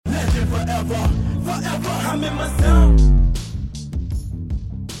forever, I'm in my zone.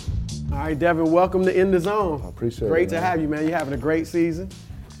 All right, Devin, welcome to In the Zone. I appreciate it. Great to have you, man. You're having a great season.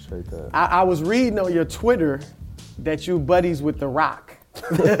 Appreciate that. I was reading on your Twitter that you buddies with The Rock.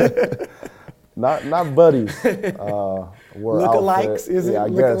 Not buddies. Lookalikes, is it? Yeah, I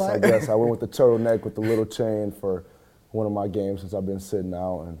Lookalike? guess. I went with the turtleneck with the little chain for one of my games since I've been sitting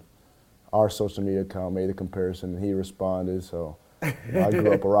out, and our social media account made a comparison, and he responded. So I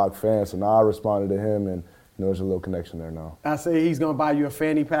grew up a Rock fan, so now I responded to him, and there's a little connection there now. I say he's gonna buy you a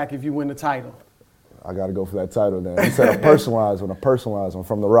fanny pack if you win the title. I got to go for that title then. He said a personalized one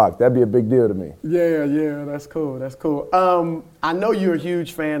from The Rock. That'd be a big deal to me. Yeah, that's cool. I know you're a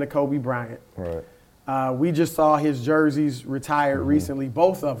huge fan of Kobe Bryant. Right. We just saw his jerseys retired recently,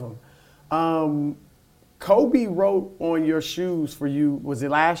 both of them. Kobe wrote on your shoes for you, was it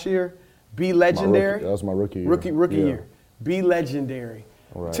last year? Be legendary? That was my rookie year. Rookie Yeah. year. Be legendary.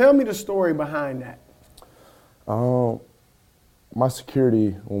 Right. Tell me the story behind that. My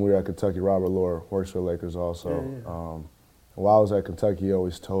security when we were at Kentucky, Robert Lore, works for the Lakers also. Yeah. While I was at Kentucky, he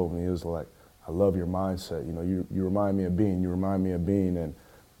always told me, he was like, I love your mindset. You remind me of Bean. You remind me of Bean. And,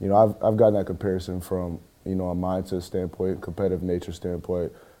 I've gotten that comparison from, a mindset standpoint, competitive nature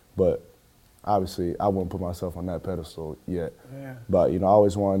standpoint. But obviously, I wouldn't put myself on that pedestal yet. Yeah. But, I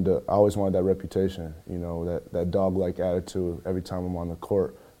always wanted that reputation, that dog-like attitude. Every time I'm on the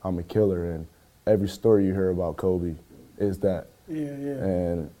court, I'm a killer. And every story you hear about Kobe is that. Yeah.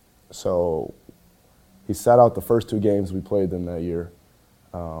 And so he sat out the first 2 games we played them that year.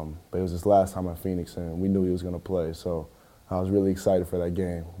 But it was his last time at Phoenix, and we knew he was going to play. So I was really excited for that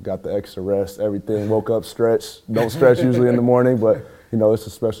game. Got the extra rest, everything. Woke up, stretched. Don't stretch usually in the morning, but, it's a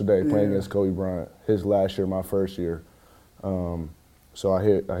special day playing against Kobe Bryant. His last year, my first year. So I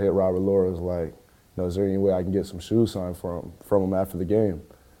hit Robert Lore. Was like, is there any way I can get some shoes signed from him after the game?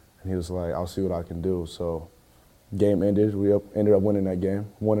 And he was like, I'll see what I can do. So game ended. We ended up winning that game.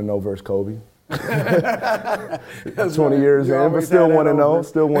 1-0 versus Kobe. 20 years in, but still 1-0.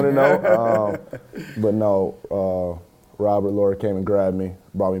 Still 1-0. But no, Robert Lore came and grabbed me,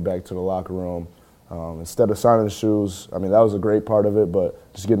 brought me back to the locker room. Instead of signing the shoes, that was a great part of it,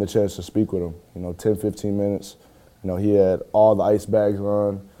 but just getting the chance to speak with him, 10, 15 minutes. He had all the ice bags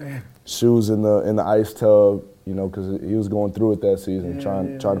on, shoes in the ice tub, because he was going through it that season,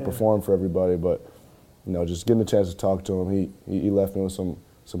 trying to perform for everybody. But, just getting the chance to talk to him, he left me with some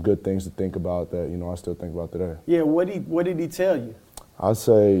good things to think about that, I still think about today. Yeah, what did he tell you? I'd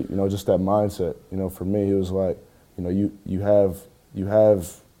say, just that mindset. For me, he was like, you have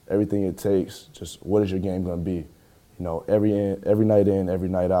everything it takes. Just what is your game going to be? Every night in, every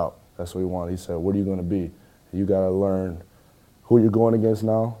night out. That's what he wanted. He said, what are you going to be? You got to learn who you're going against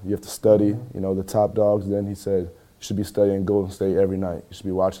now. You have to study, the top dogs. Then he said, you should be studying Golden State every night. You should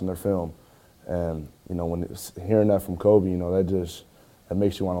be watching their film. And, when hearing that from Kobe, that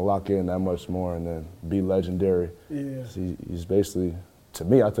makes you want to lock in that much more and then be legendary. Yeah. He's basically, to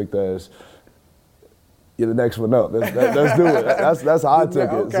me, I took that as, you're the next one up. Let's do it. That's how I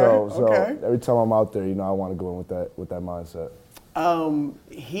took it. So every time I'm out there, I want to go in with that mindset.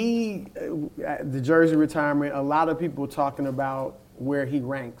 The jersey retirement, a lot of people talking about where he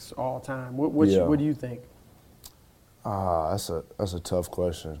ranks all time. What do you think? That's a tough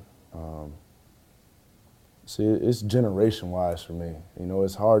question. See, it's generation-wise for me.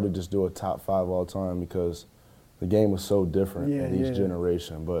 It's hard to just do a top 5 all time because the game was so different in each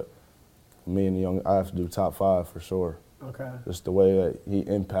generation. But me and the young, I have to do top 5 for sure. Okay. Just the way that he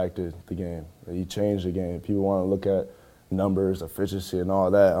impacted the game, that he changed the game. People want to look at numbers, efficiency, and all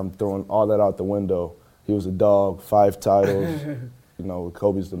that. I'm throwing all that out the window. He was a dog, 5 titles.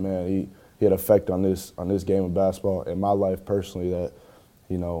 Kobe's the man. He had an effect on this game of basketball in my life personally that,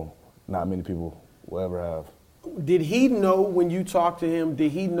 not many people will ever have. Did he know when you talked to him,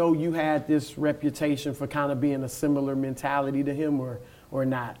 did he know you had this reputation for kind of being a similar mentality to him or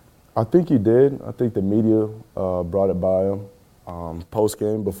not? I think he did. I think the media brought it by him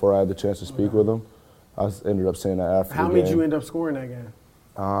post-game before I had the chance to speak with him. I ended up saying that after the game. How many did you end up scoring that game?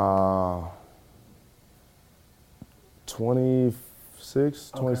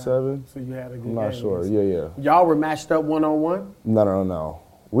 26, 27. So you had a good game. I'm not sure. Yeah. Y'all were matched up 1-on-1? No.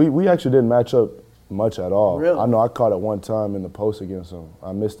 We actually didn't match up much at all. Really? I know I caught it one time in the post against him.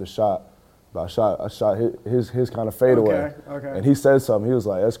 I missed a shot, but I shot his kind of fadeaway. Okay. And he said something. He was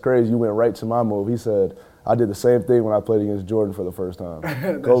like, "That's crazy. You went right to my move." He said, "I did the same thing when I played against Jordan for the first time."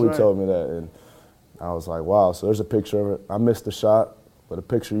 Kobe told me that, and I was like, "Wow." So there's a picture of it. I missed the shot, but a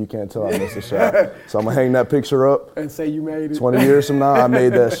picture you can't tell I missed the shot. So I'm gonna hang that picture up and say you made it. 20 years from now, I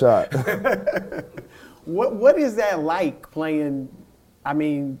made that shot. What is that like playing? I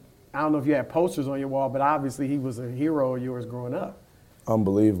mean, I don't know if you had posters on your wall, but obviously he was a hero of yours growing up.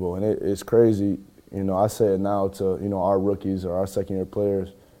 Unbelievable, and it's crazy. You know, I say it now to our rookies or our second-year players.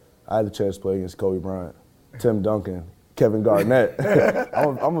 I had the chance to play against Kobe Bryant, Tim Duncan, Kevin Garnett.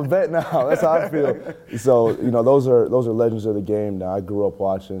 I'm a vet now. That's how I feel. So those are legends of the game that I grew up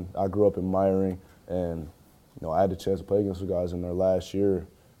watching. I grew up admiring, and I had the chance to play against those guys in their last year.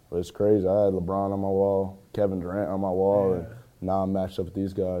 But it's crazy. I had LeBron on my wall, Kevin Durant on my wall, and now I'm matched up with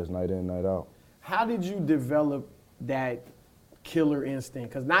these guys night in, night out. How did you develop that killer instinct?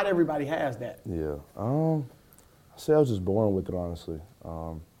 Because not everybody has that. Yeah. I say I was just born with it, honestly.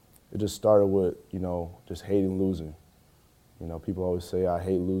 It just started with, just hating losing. People always say I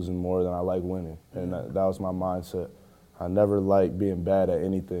hate losing more than I like winning. And that was my mindset. I never liked being bad at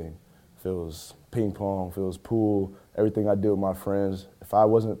anything. If it was ping pong, if it was pool, everything I did with my friends, if I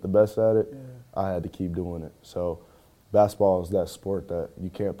wasn't the best at it, I had to keep doing it. So basketball is that sport that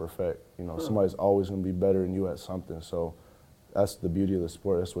you can't perfect. Somebody's always going to be better than you at something. So that's the beauty of the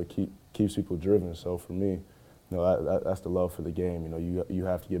sport. That's what keeps people driven. So for me, that's the love for the game. You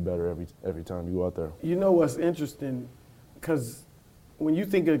have to get better every time you go out there. You know what's interesting? Because when you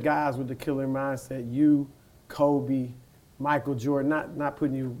think of guys with the killer mindset, you, Kobe, Michael Jordan, not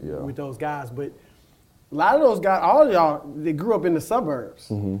putting you with those guys, but a lot of those guys, all of y'all, they grew up in the suburbs.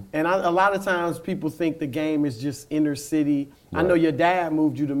 Mm-hmm. And a lot of times people think the game is just inner city. Right. I know your dad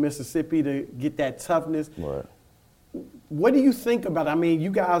moved you to Mississippi to get that toughness. Right. What do you think about it? I mean,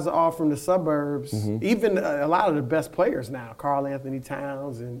 you guys are all from the suburbs. Mm-hmm. Even a lot of the best players now, Karl Anthony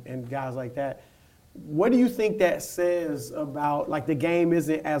Towns and guys like that. What do you think that says about, like, the game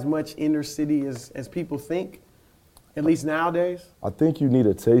isn't as much inner city as people think, at least nowadays? I think you need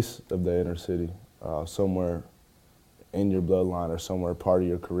a taste of the inner city somewhere in your bloodline or somewhere part of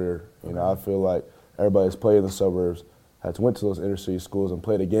your career. I feel like everybody that's played in the suburbs has went to those inner city schools and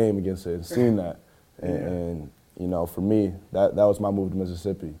played a game against it and seen that. And for me, that was my move to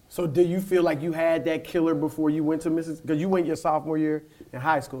Mississippi. So do you feel like you had that killer before you went to Mississippi? Because you went your sophomore year in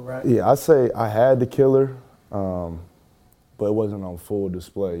high school, right? Yeah, I'd say I had the killer, but it wasn't on full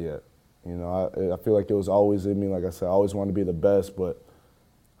display yet. I feel like it was always in me. Like I said, I always wanted to be the best, but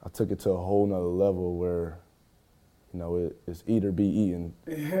I took it to a whole nother level where, it's eat or be eaten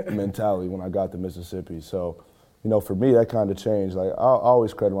mentality when I got to Mississippi. So, for me, that kind of changed. Like, I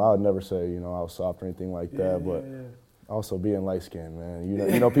always credit him. I would never say, I was soft or anything like that, but also being light-skinned,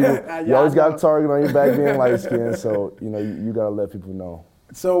 man. People, you always got a target on your back being light-skinned, so, you got to let people know.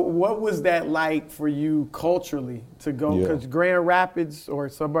 So what was that like for you culturally to go, because Grand Rapids or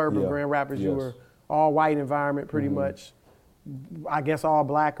suburban Grand Rapids, you were all white environment pretty much, I guess all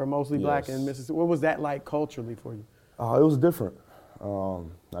black or mostly black in Mississippi. What was that like culturally for you? It was different.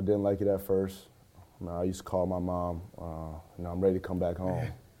 I didn't like it at first. I used to call my mom, I'm ready to come back home.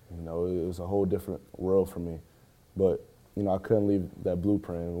 It was a whole different world for me. But, I couldn't leave that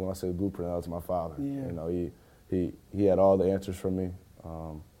blueprint. And when I say blueprint, that was my father. Yeah. He had all the answers for me.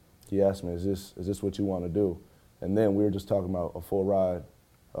 He asked me, is this what you want to do? And then we were just talking about a full ride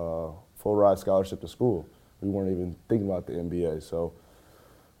scholarship to school. We weren't even thinking about the NBA. So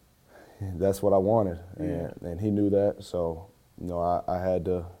that's what I wanted. And he knew that. So, I had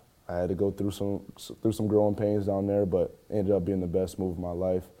to go through some growing pains down there, but it ended up being the best move of my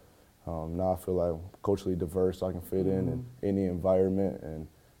life. Now I feel like I'm culturally diverse, so I can fit in any environment, and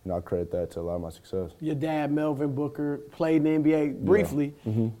I credit that to a lot of my success. Your dad, Melvin Booker, played in the NBA briefly.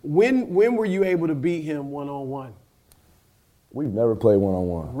 Yeah. Mm-hmm. When were you able to beat him one-on-one? We've never played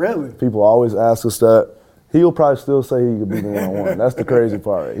one-on-one. Really? People always ask us that. He'll probably still say he could beat me one-on-one. That's the crazy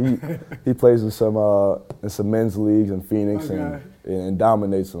part. He plays in some men's leagues in Phoenix and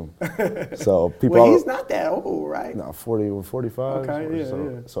dominates them. So people. Well, he's not that old, right? No, 40 or 45.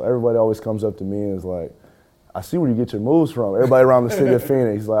 Okay, So everybody always comes up to me and is like, I see where you get your moves from. Everybody around the city of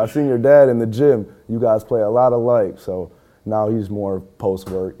Phoenix, like, I seen your dad in the gym. You guys play a lot alike. So now he's more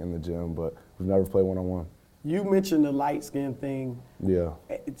post-work in the gym, but we've never played one-on-one. You mentioned the light skin thing. Yeah.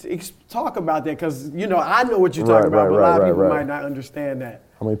 Talk about that, because, I know what you're talking about, but a lot of people might not understand that.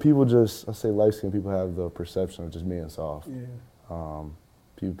 I mean, I say light skin people have the perception of just being soft. Yeah.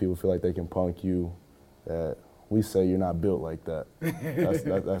 People feel like they can punk you. That we say you're not built like that.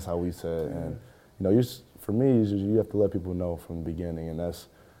 That's how we say it. And, for me, you have to let people know from the beginning, and that's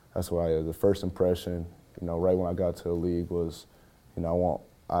why the first impression, right when I got to the league was,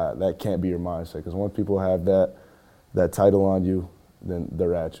 that can't be your mindset, because once people have that title on you, then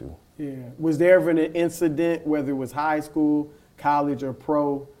they're at you. Yeah. Was there ever an incident, whether it was high school, college, or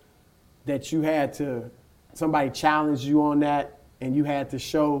pro, that you had to, somebody challenged you on that and you had to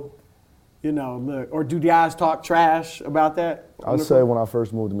show you know, look, or do guys talk trash about that? I'd say when I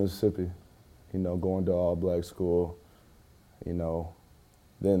first moved to Mississippi, you know, going to all-black school, you know,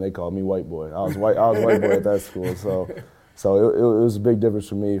 then they called me white boy. I was white boy at that school, so it was a big difference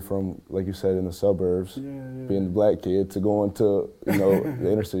for me from, like you said, in the suburbs, being the black kid, to going to, you know,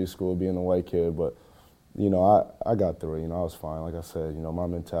 the inner city school, being the white kid. But, you know, I got through it. You know, I was fine. Like I said, you know, my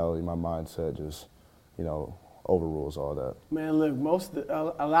mentality, my mindset just, you know, overrules all that. Man, look,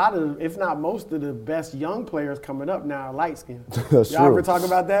 a lot of, if not most of the best young players coming up now are light skinned. That's Y'all true. ever talk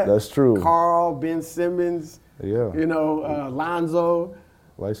about that? That's true. Carl, Ben Simmons, you know, Lonzo.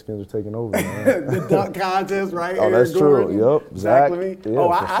 Light skins are taking over, man. The dunk contest, right? Oh, that's Gordon, true. Yep. Zach. Yeah,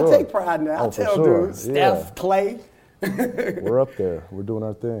 I take pride in that. I tell dudes, Steph, Clay. We're up there. We're doing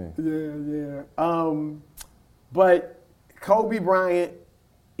our thing. Yeah. But Kobe Bryant,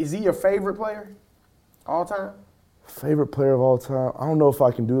 is he your favorite player all time? Favorite player of all time? I don't know if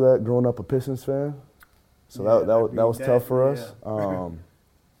I can do that growing up a Pistons fan. So that was tough for us.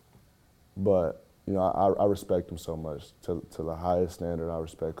 But, you know, I respect him so much. To the highest standard, I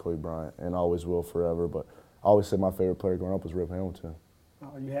respect Kobe Bryant and always will forever. But I always said my favorite player growing up was Rip Hamilton.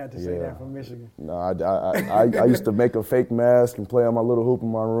 Oh, you had to say that from Michigan. No, I used to make a fake mask and play on my little hoop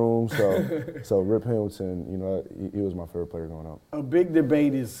in my room. So Rip Hamilton, you know, he was my favorite player growing up. A big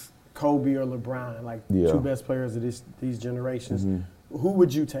debate is Kobe or LeBron, like two best players of these generations. Mm-hmm. Who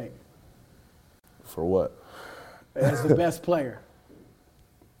would you take? For what? As the best player.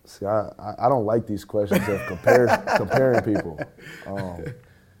 See, I don't like these questions of comparing people,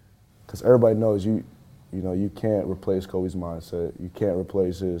 because everybody knows you know you can't replace Kobe's mindset, you can't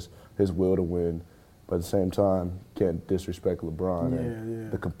replace his will to win, but at the same time you can't disrespect LeBron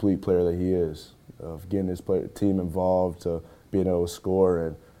and the complete player that he is, of getting his team involved, to being able to score,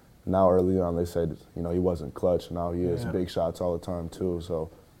 and now early on they said, you know, he wasn't clutch, now he is big shots all the time too.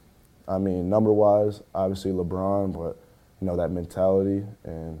 So I mean, number wise, obviously LeBron, but you know, that mentality,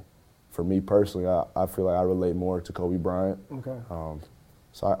 and for me personally, I feel like I relate more to Kobe Bryant. Okay.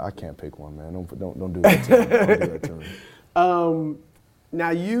 So I can't pick one, man. Don't do that to me. Don't do that to me. Now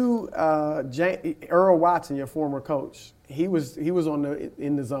you, Earl Watson, your former coach, he was in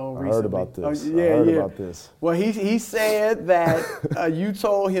the zone recently. I heard about this. I heard about this. Well, he said that you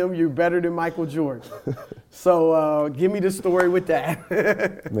told him you're better than Michael Jordan. So give me the story with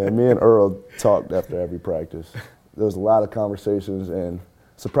that. Man, me and Earl talked after every practice. There was a lot of conversations, and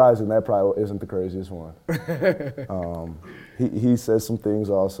surprising, that probably isn't the craziest one. He said some things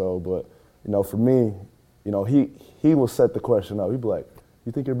also, but you know, for me, you know, he will set the question up. He'd be like,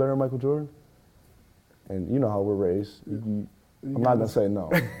 "You think you're better than Michael Jordan?" And you know how we're raised. I'm not gonna say no.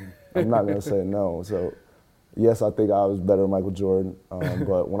 I'm not gonna say no. So, yes, I think I was better than Michael Jordan.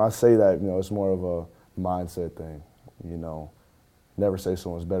 But when I say that, you know, it's more of a mindset thing. You know, never say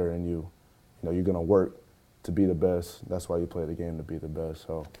someone's better than you. You know, you're gonna work to be the best. That's why you play the game, to be the best.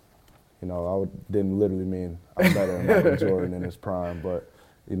 So, you know, didn't literally mean I'm better than Michael Jordan in his prime, but,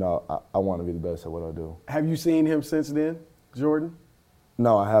 you know, I want to be the best at what I do. Have you seen him since then, Jordan?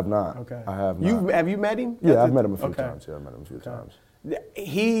 No, I have not. Okay. I have not. Have you met him? Yeah, I've met him a few times. Yeah, I met him a few times.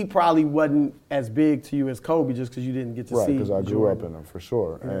 He probably wasn't as big to you as Kobe just because you didn't get to see Right, because I grew Jordan. up in him, for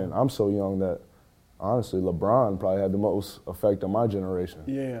sure. Yeah. And I'm so young that, honestly, LeBron probably had the most effect on my generation.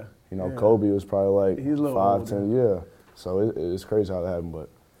 Yeah. You know, Kobe was probably like He's a 5, 10, yeah. So it's crazy how that happened, but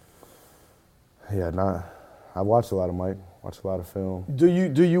yeah, I watched a lot of Mike, watched a lot of film. Do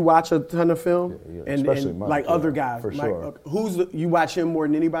you watch a ton of film? Yeah, and especially Mike, like other guys, for Mike, sure. You watch him more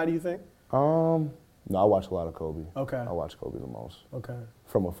than anybody, you think? No, I watch a lot of Kobe. Okay. I watch Kobe the most. Okay.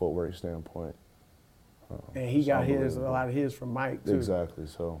 From a footwork standpoint. And he got a lot of his from Mike too. Exactly.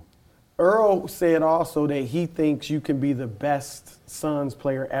 So. Earl said also that he thinks you can be the best Suns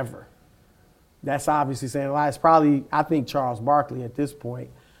player ever. That's obviously saying a lot. It's probably, I think, Charles Barkley at this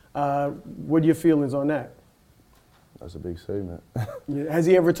point. What are your feelings on that? That's a big statement. Has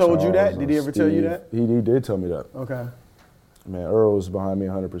he ever told you that? Did he ever tell you that? He did tell me that. Okay. Man, Earl was behind me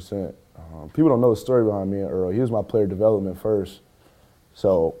 100%. People don't know the story behind me and Earl. He was my player development first.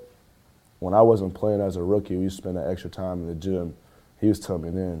 So when I wasn't playing as a rookie, we used to spend that extra time in the gym. He was telling me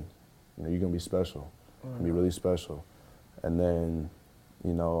then, you know, you're going to be special. You're going to be really special. And then,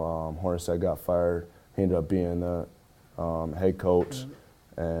 you know, Hornacek got fired. He ended up being the head coach.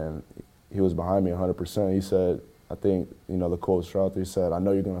 And he was behind me 100%. He said, I think, you know, the quotes throughout there, he said, I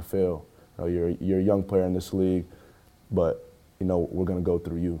know you're going to fail. You know, you're a young player in this league, but, you know, we're going to go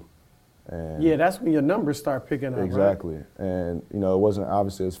through you. And yeah, that's when your numbers start picking up, exactly. Right? And, you know, it wasn't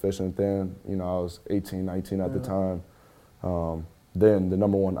obviously as efficient then. You know, I was 18, 19 at the time. Then the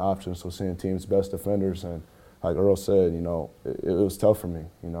number one option, so seeing teams' best defenders. And like Earl said, you know, it was tough for me.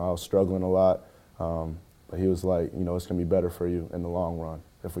 You know, I was struggling a lot, but he was like, you know, it's gonna be better for you in the long run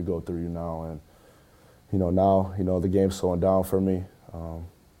if we go through you now. And you know, now, you know, the game's slowing down for me,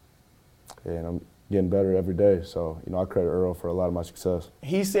 and I'm getting better every day. So, you know, I credit Earl for a lot of my success.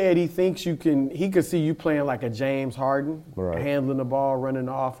 He said he thinks he could see you playing like a James Harden, right. handling the ball, running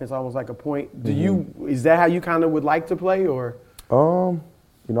the offense, almost like a point. Is that how you kind of would like to play, or?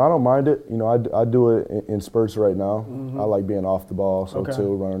 You know, I don't mind it. You know, I do it in spurts right now. I like being off the ball,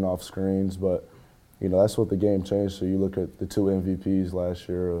 too, running off screens. But, you know, that's what the game changed. So you look at the 2 MVPs last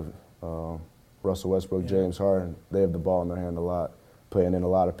year of Russell Westbrook, James Harden. They have the ball in their hand a lot, playing in a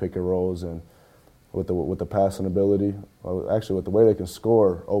lot of pick and rolls, and with the passing ability, actually with the way they can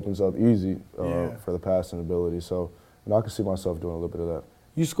score, opens up easy for the passing ability. So, you know, I can see myself doing a little bit of that.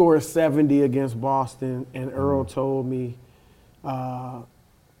 You scored 70 against Boston, and Earl told me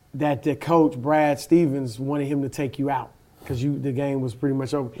that the coach, Brad Stevens, wanted him to take you out because the game was pretty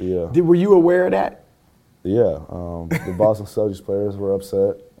much over. Yeah. Were you aware of that? Yeah. The Boston Celtics players were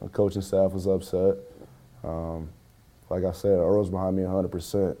upset. The coaching staff was upset. Like I said, Earl's behind me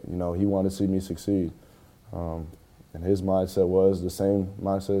 100%. You know, he wanted to see me succeed. And his mindset was the same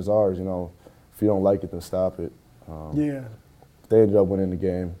mindset as ours. You know, if you don't like it, then stop it. They ended up winning the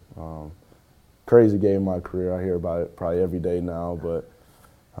game. Crazy game in my career. I hear about it probably every day now, but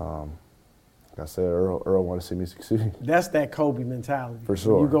like I said, Earl wanted to see me succeed. That's that Kobe mentality. For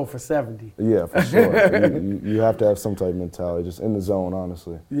sure. You go for 70. Yeah, for sure. you have to have some type of mentality, just in the zone,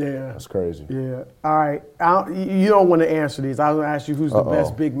 honestly. Yeah. That's crazy. Yeah. All right. You don't want to answer these. I was going to ask you who's the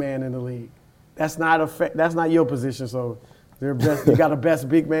best big man in the league. That's not your position, so you got a best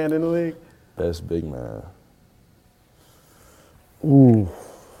big man in the league? Best big man. Ooh.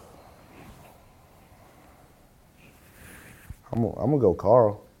 I'm gonna go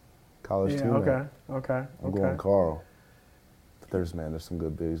Carl. College teammate. Okay. I'm going Carl. There's some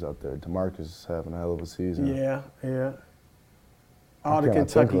good bigs out there. DeMarcus is having a hell of a season. Yeah. All the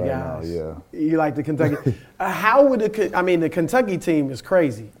Kentucky guys. Yeah. You like the Kentucky? How would the Kentucky team is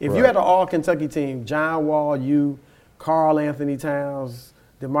crazy. If you had an all Kentucky team, John Wall, you, Karl Anthony Towns,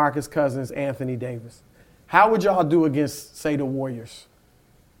 DeMarcus Cousins, Anthony Davis, how would y'all do against, say, the Warriors?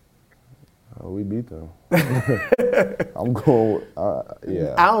 We beat them. I'm going,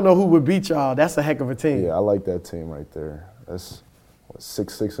 yeah. I don't know who would beat y'all. That's a heck of a team. Yeah, I like that team right there. That's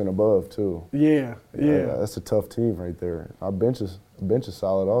 6'6" and above, too. Yeah. That's a tough team right there. Our bench is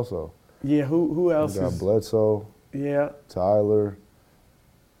solid also. Yeah, who else we got Bledsoe. Yeah. Tyler.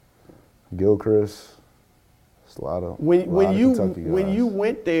 Gilchrist. It's a lot of Kentucky guys. When you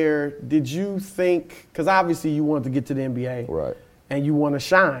went there, did you think, because obviously you wanted to get to the NBA. Right. And you want to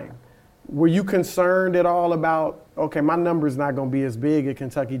shine. Were you concerned at all about, okay, my number's not going to be as big at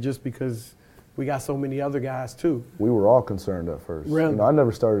Kentucky just because we got so many other guys too? We were all concerned at first. Really? You know, I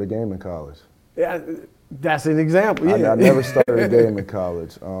never started a game in college. Yeah, that's an example, yeah. I never started a game in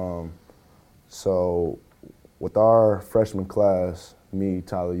college. So with our freshman class, me,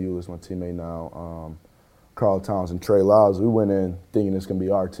 Tyler Ulis, my teammate now, Karl Towns, and Trey Lyles, we went in thinking it's going to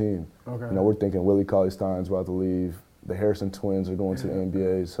be our team. Okay. You know, we're thinking Willie Cauley-Stein's about to leave. The Harrison twins are going to the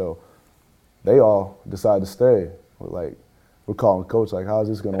NBA. So they all decided to stay. We're calling coach like, how's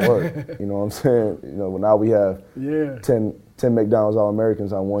this gonna work? You know what I'm saying? You know, now we have 10 McDonald's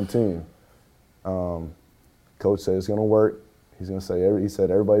All-Americans on one team. Coach said it's gonna work. He said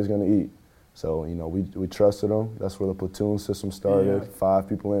everybody's gonna eat. So, you know, we trusted him. That's where the platoon system started. 5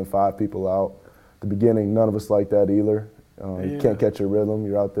 people in, 5 people out. At the beginning, none of us like that either. You can't catch your rhythm.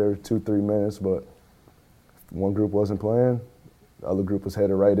 You're out there 2-3 minutes, but one group wasn't playing. The other group was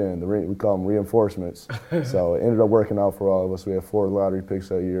headed right in. We call them reinforcements. So it ended up working out for all of us. We had 4 lottery picks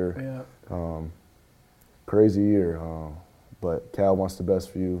that year. Yeah. Crazy year. But Cal wants the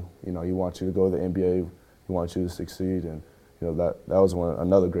best for you. You know, he wants you to go to the NBA. He wants you to succeed. And, you know, that was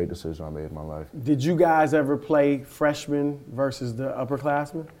another great decision I made in my life. Did you guys ever play freshmen versus the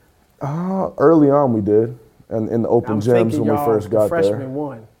upperclassmen? Early on we did. And in the open gyms when we first got there. Freshmen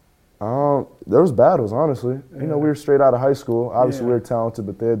won. There was battles, honestly. You know, we were straight out of high school. Obviously, we were talented,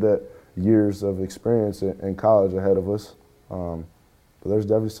 but they had that years of experience in college ahead of us. But there's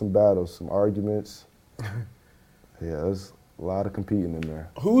definitely some battles, some arguments. There's a lot of competing in there.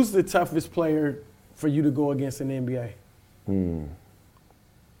 Who's the toughest player for you to go against in the NBA?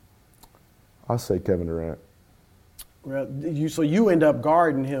 I'll say Kevin Durant. Well, so you end up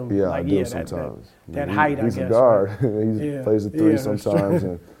guarding him. Yeah, I do sometimes. That height, I guess. He's a guard. Right? He plays the 3 sometimes.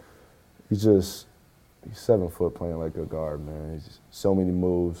 And he's 7 foot playing like a guard, man. He's so many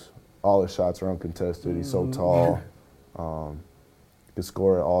moves. All his shots are uncontested. He's so tall. He can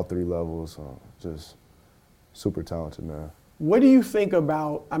score at all 3 levels. super talented, man. What do you think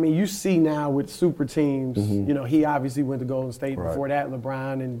about, I mean, you see now with super teams, you know, he obviously went to Golden State. Right. Before that,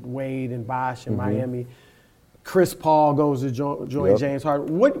 LeBron and Wade and Bosh in Miami. Chris Paul goes to join James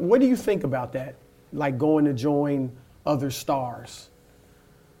Harden. What do you think about that, like going to join other stars?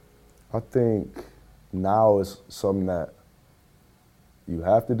 I think now is something that you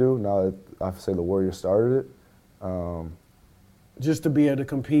have to do. Now that I say the Warriors started it. Just to be able to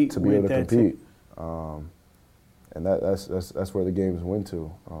compete. To be able to compete. And that's where the games went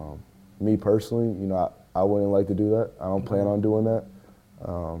to. Me personally, you know, I wouldn't like to do that. I don't plan on doing that.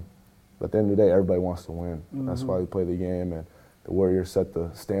 But at the end of the day, everybody wants to win. That's why we play the game. And the Warriors set the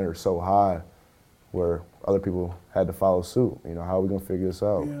standard so high where other people had to follow suit. You know, how are we going to figure this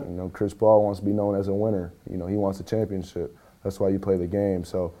out? Yeah. You know, Chris Paul wants to be known as a winner. You know, he wants a championship. That's why you play the game.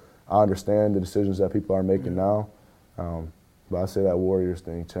 So I understand the decisions that people are making now. But I say that Warriors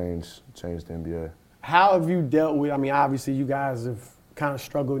thing changed the NBA. How have you dealt with, I mean, obviously you guys have kind of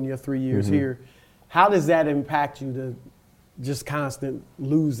struggled in your 3 years here. How does that impact you to just constant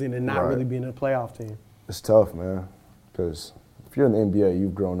losing and not really being a playoff team? It's tough, man, because if you're in the NBA,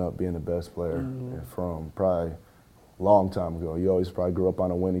 you've grown up being the best player from probably a long time ago. You always probably grew up on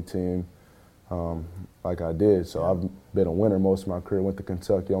a winning team like I did. So I've been a winner most of my career. Went to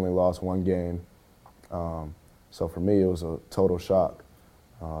Kentucky, only lost one game. So for me, it was a total shock.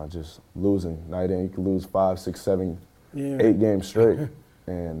 Just losing night in, you could lose 5, 6, 7, 8 games straight,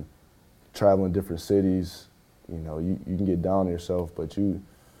 and traveling different cities. You know, you can get down on yourself, but you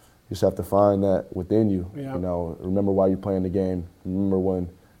just have to find that within you. You know, remember why you're playing the game. Remember when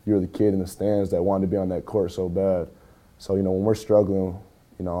you were the kid in the stands that wanted to be on that court so bad. So you know, when we're struggling,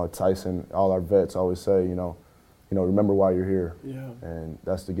 you know, Tyson, all our vets always say, you know, remember why you're here. And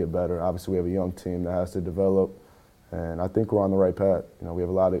that's to get better. Obviously, we have a young team that has to develop. And I think we're on the right path. You know, we have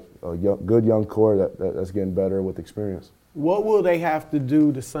a lot of good young core that's getting better with experience. What will they have to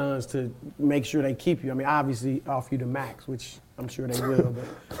do, the Suns, to make sure they keep you? I mean, obviously offer you the max, which I'm sure they will.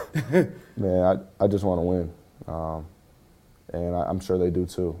 But man, I just want to win, and I'm sure they do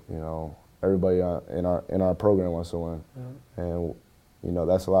too. You know, everybody in our program wants to win, and you know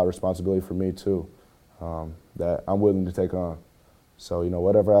that's a lot of responsibility for me too, that I'm willing to take on. So you know,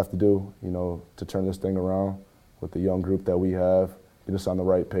 whatever I have to do, you know, to turn this thing around. With the young group that we have, get us on the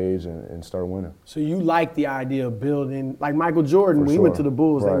right page and start winning. So you like the idea of building, like Michael Jordan, when he went to the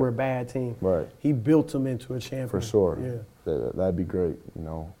Bulls, they were a bad team. He built them into a champion. For sure. That'd be great, you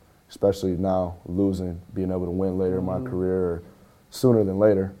know, especially now losing, being able to win later in my career, or sooner than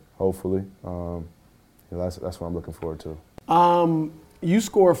later, hopefully. You know, that's what I'm looking forward to. You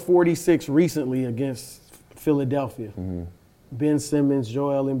scored 46 recently against Philadelphia. Ben Simmons,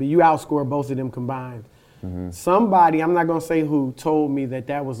 Joel Embiid, you outscored both of them combined. Somebody, I'm not going to say who, told me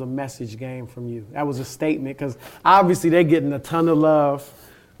that was a message game from you. That was a statement, because obviously they're getting a ton of love.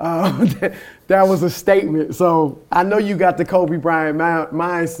 That was a statement. So I know you got the Kobe Bryant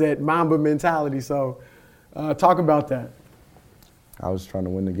mindset, Mamba mentality. So talk about that. I was trying to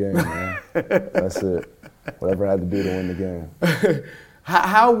win the game, man. That's it. Whatever I had to do to win the game.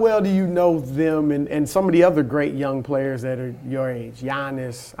 How well do you know them and some of the other great young players that are your age?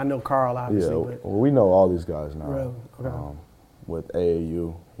 Giannis, I know Carl, obviously. Yeah, well, we know all these guys now. Really? Okay. With AAU,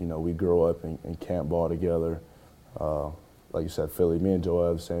 you know, we grew up in camp ball together. Like you said, Philly, me and Joel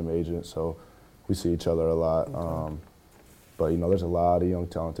have the same agent, so we see each other a lot. But, you know, there's a lot of young,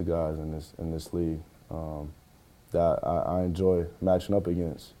 talented guys in this league that I enjoy matching up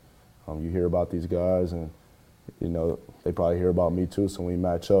against. You hear about these guys, and you know, they probably hear about me too, so when we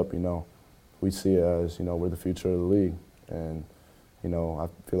match up, you know, we see it as, you know, we're the future of the league. And, you know, I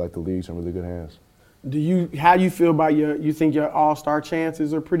feel like the league's in really good hands. How do you feel about you think your all-star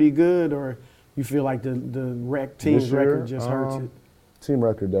chances are pretty good, or you feel like the team's record just hurts it? Team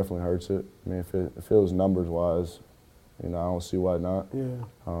record definitely hurts it. I mean, if it was numbers-wise, you know, I don't see why not.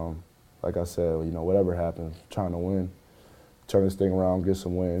 Like I said, you know, whatever happens, trying to win, turn this thing around, get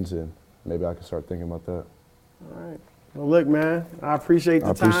some wins, and maybe I can start thinking about that. All right. Well, look, man, I appreciate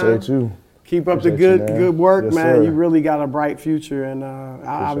the time. I appreciate you. Keep up the good work, yes, man. Sir. You really got a bright future, and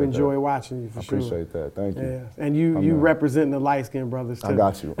I've enjoyed watching you for sure. I appreciate that. Thank you. Yeah, and you representing the light-skinned brothers, too. I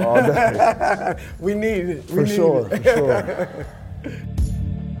got you all day. We need it. For sure.